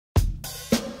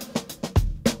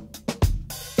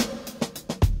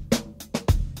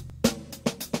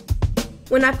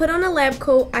When I put on a lab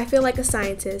coat, I feel like a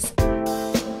scientist.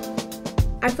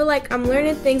 I feel like I'm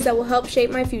learning things that will help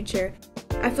shape my future.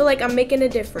 I feel like I'm making a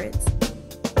difference.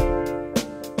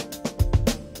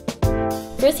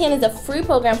 FirstHand is a free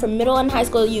program for middle and high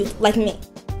school youth like me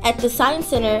at the Science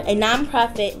Center, a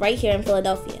nonprofit right here in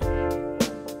Philadelphia.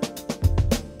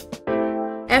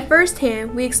 At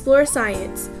FirstHand, we explore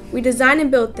science. We design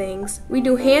and build things. We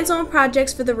do hands-on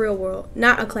projects for the real world,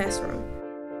 not a classroom.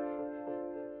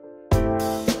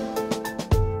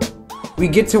 We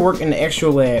get to work in the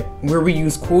actual lab, where we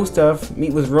use cool stuff,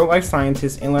 meet with real-life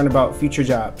scientists, and learn about future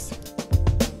jobs.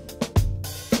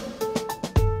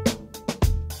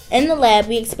 In the lab,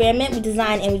 we experiment, we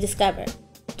design, and we discover,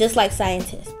 just like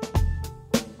scientists.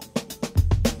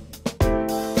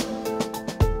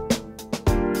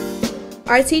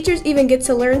 Our teachers even get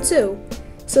to learn too,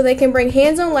 so they can bring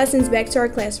hands-on lessons back to our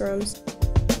classrooms.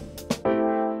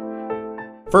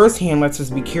 FirstHand lets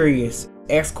us be curious,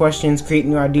 ask questions, create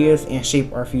new ideas, and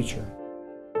shape our future.